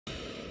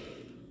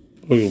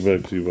Welcome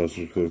back to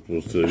Monster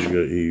Collectibles. Today we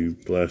got a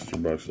blaster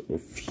box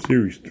of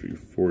Series 3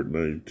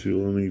 Fortnite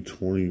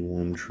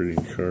 2021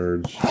 trading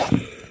cards.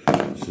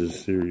 This is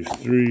Series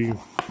 3.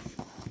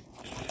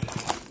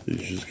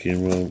 These just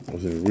came out, I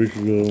think, a week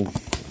ago.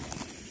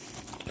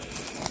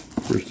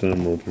 First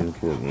time opening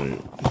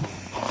Fortnite.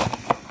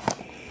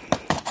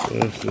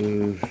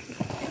 Blaster.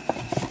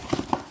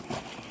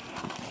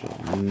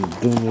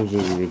 Don't know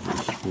exactly what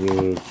this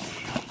was.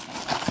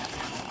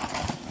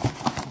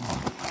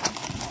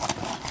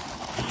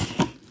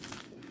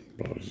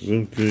 Box is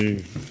empty.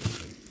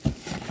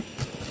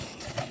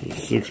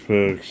 6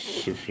 packs,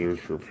 $6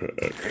 per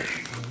pack.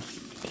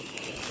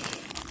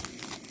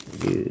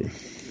 Ooh.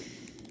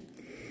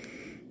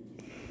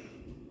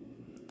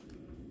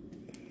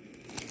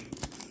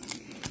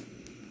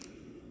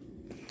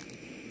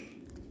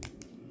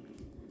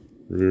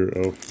 Rear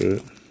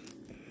outfit.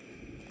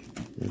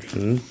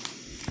 Okay.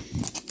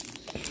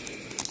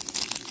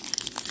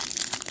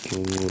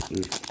 Don't know what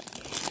these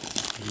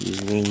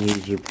one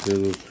laser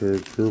pair of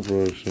cards per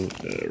box on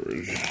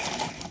average.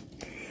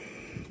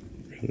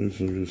 Okay,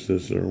 so just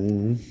that's our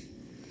one.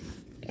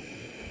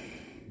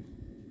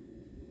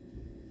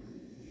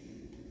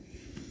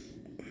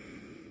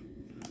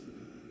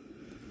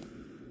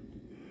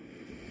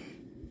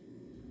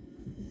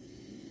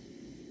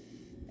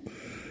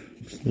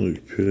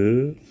 Snake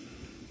pit.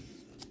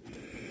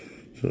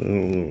 So I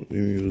don't know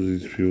any of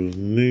these people's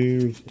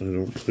names. I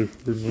don't play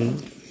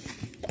Fortnite.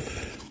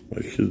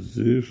 My kids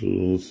do, so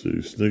let's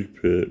see.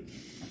 Snake pit.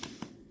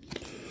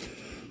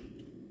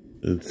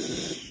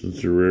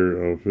 It's a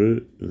rare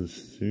outfit.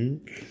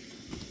 Instinct.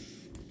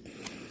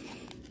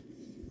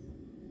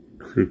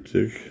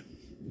 Cryptic.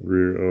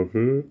 Rare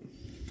outfit.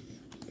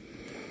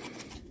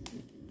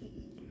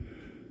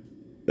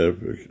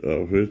 Epic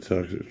outfit.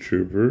 Toxic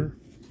Trooper.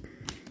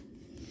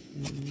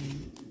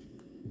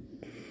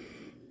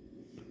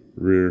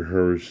 Rare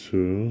Harvest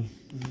Tool.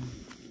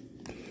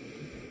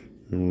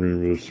 And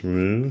Rainbow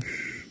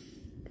Smash.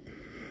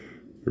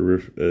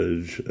 Rift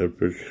Edge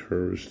Epic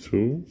Harvest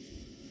Tool.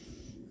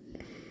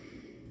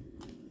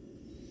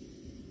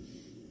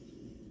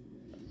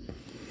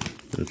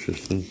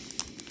 Interesting.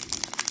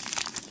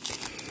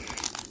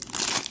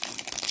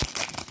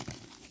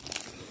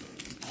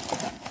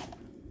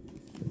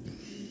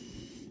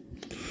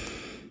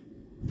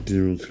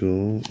 Demon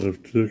Skull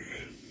Epic.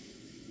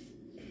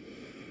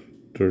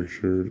 Dark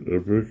Shard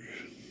Epic.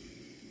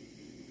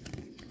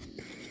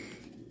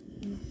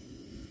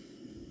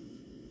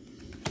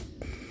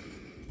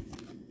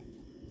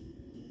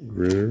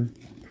 Rare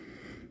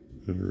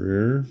and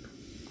rare.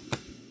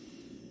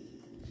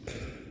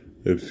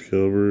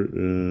 Excalibur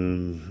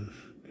and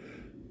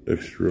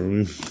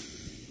Extronium.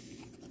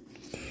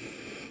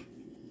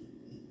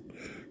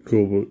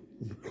 Cobalt.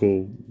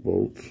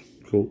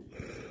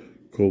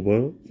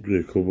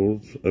 Yeah,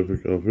 Cobalt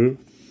Epic outfit.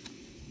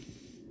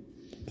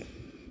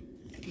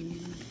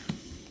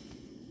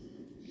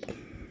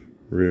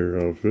 Rare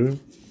outfit.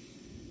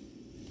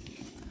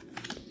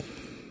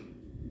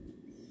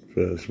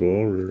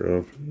 Fastball, rare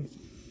outfit.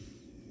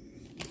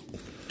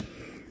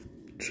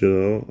 Chill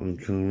Out,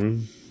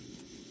 uncommon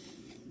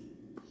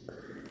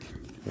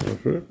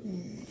outfit.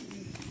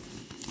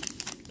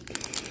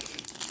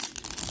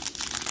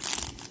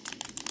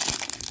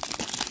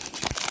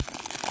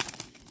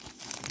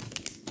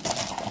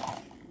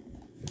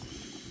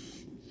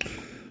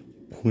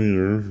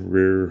 Pointer,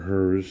 rare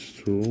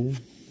harvest tool.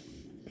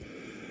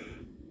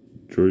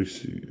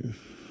 Joycey,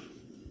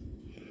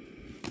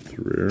 it's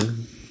rare.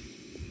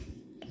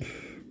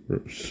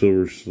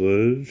 Silver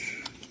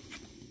Sledge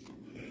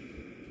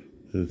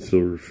and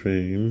Silver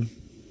Fame,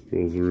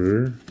 both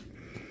rare.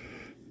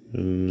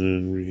 And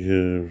then we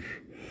have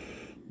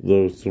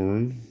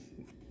Lowthorn,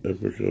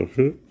 Epic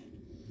outfit.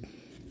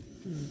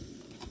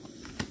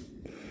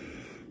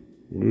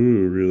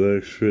 Ooh,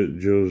 Relax Fit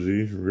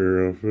Josie,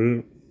 rare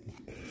outfit.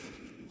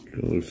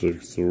 Kind of looks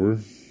like Thor.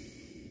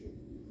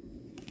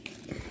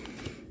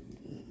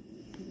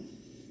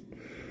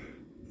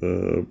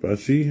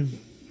 Batsy,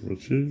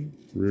 what's it?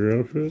 Rare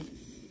outfit.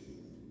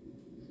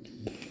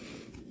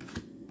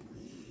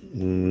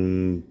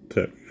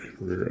 Tech,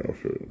 rare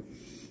outfit.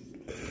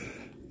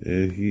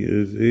 And he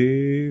is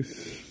a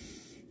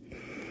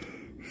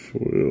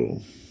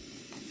foil.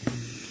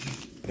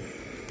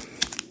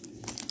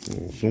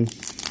 Awesome.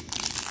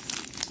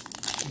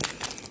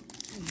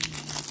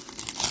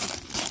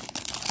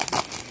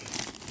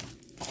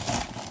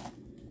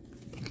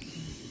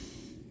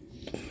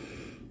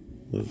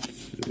 Let's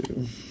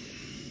see.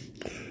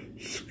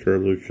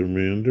 Scarlet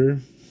Commander.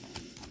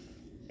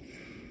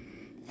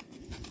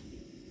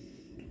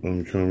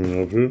 Uncommon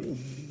outfit.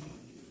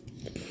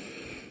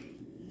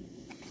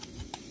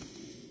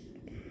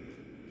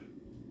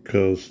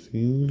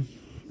 Calstein,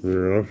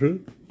 rare outfit.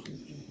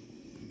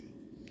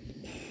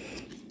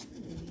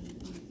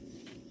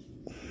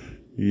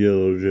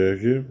 Yellow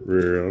Jacket,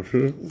 rare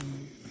outfit.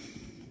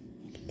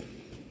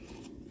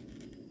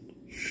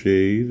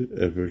 Shade,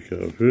 epic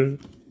outfit.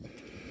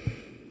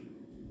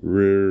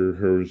 Rare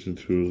Harvesting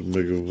Tools,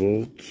 Mega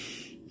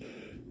Volts.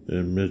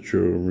 and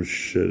Metro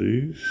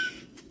Machetes.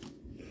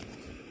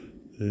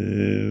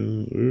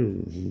 And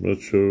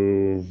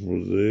Metro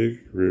Mosaic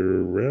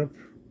Rare Wrap.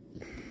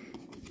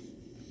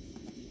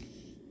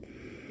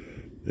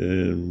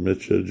 And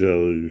Mecha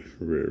Jolly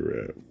Rare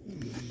Wrap.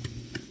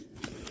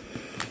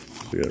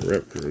 We got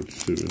wrap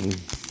cards too.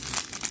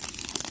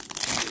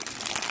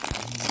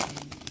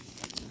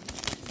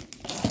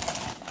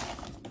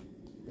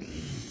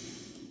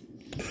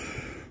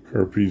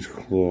 Harpy's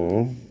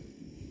Claw.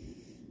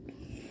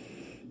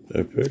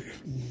 Epic.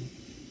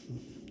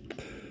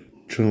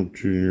 Chomp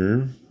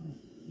Jr.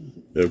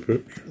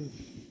 Epic.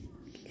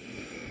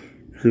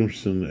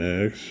 Crimson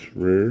Axe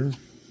Rare.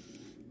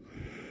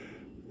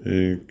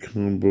 And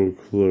Combo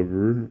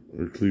Cleaver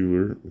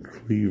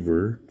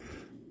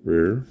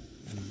Rare.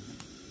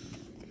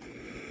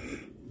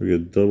 We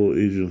got Double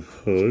Agent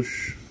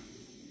Hush.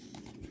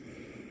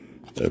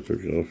 Epic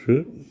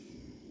outfit.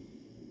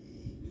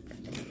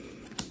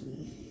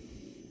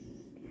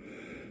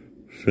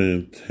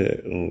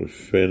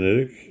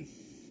 Fanatic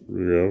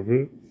rare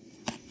outfit.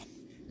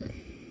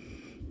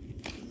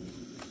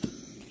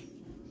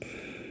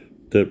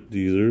 Depth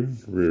Dealer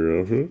rare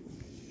outfit.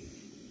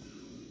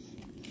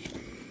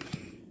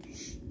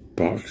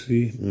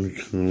 Boxy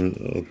uncommon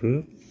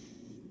outfit.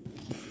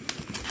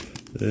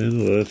 And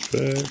the last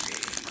pack.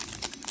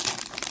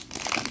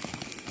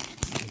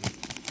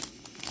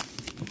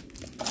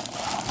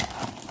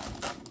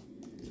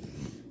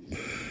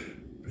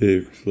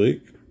 Big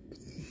Flake.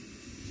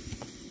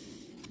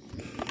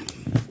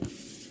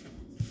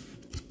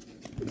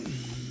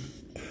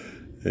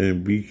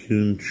 And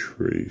Beacon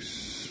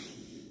Trace.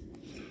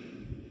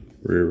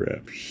 Rare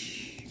wraps.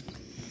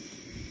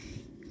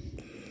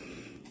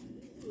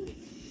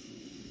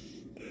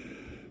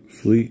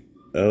 Fleet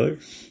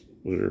Alex.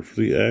 Or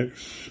Fleet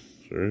Axe.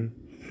 Sorry.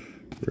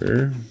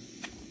 Rare.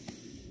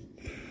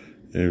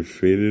 And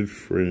Faded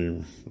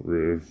Frame.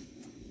 Rare.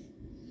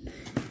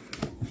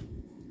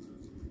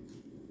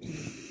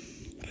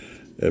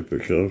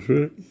 Epic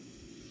outfit.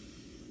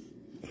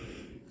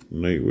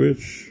 Night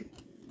Witch.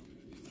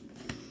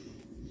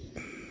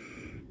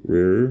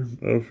 Rare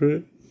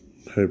outfit.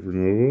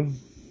 Hypernova.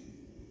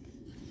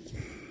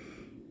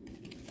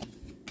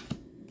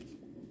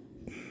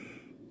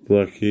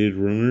 Blockade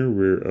Runner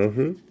rare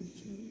outfit.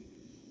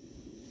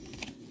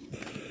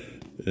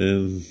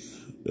 And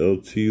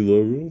LT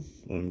logo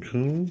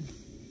uncommon.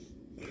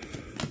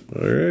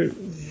 Alright.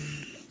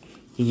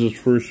 This is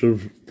first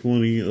of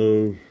plenty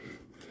of, I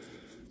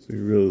think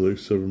really like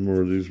 7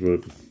 more of these,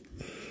 but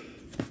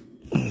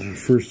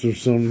first of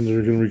some that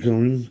are going to be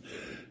coming.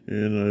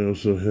 And I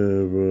also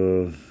have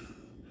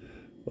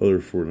other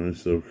Fortnite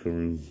stuff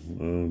coming.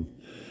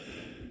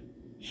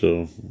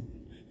 So,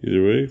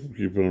 either way,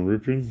 keep on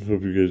ripping.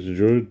 Hope you guys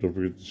enjoyed. Don't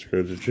forget to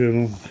subscribe to the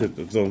channel. Hit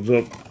the thumbs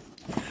up.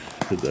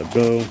 Hit that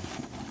bell.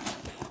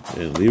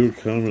 And leave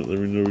a comment. Let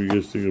me know what you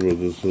guys think about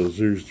this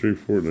Series 3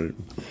 Fortnite.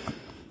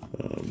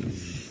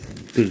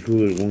 Pretty cool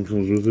that one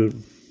comes with it.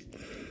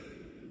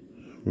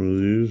 One of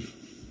these.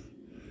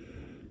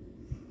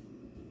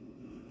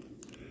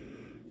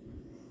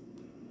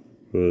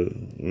 But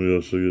we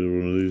also get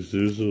one of these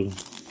too, so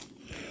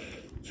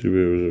too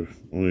bad it was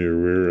only a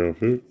rare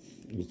outfit.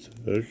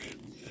 Attack.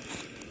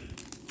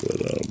 But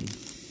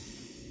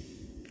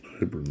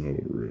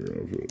Hypernova rare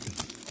outfit.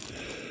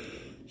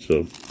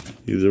 So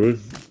either way,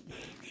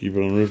 keep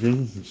on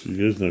ripping. See you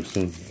guys next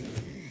time.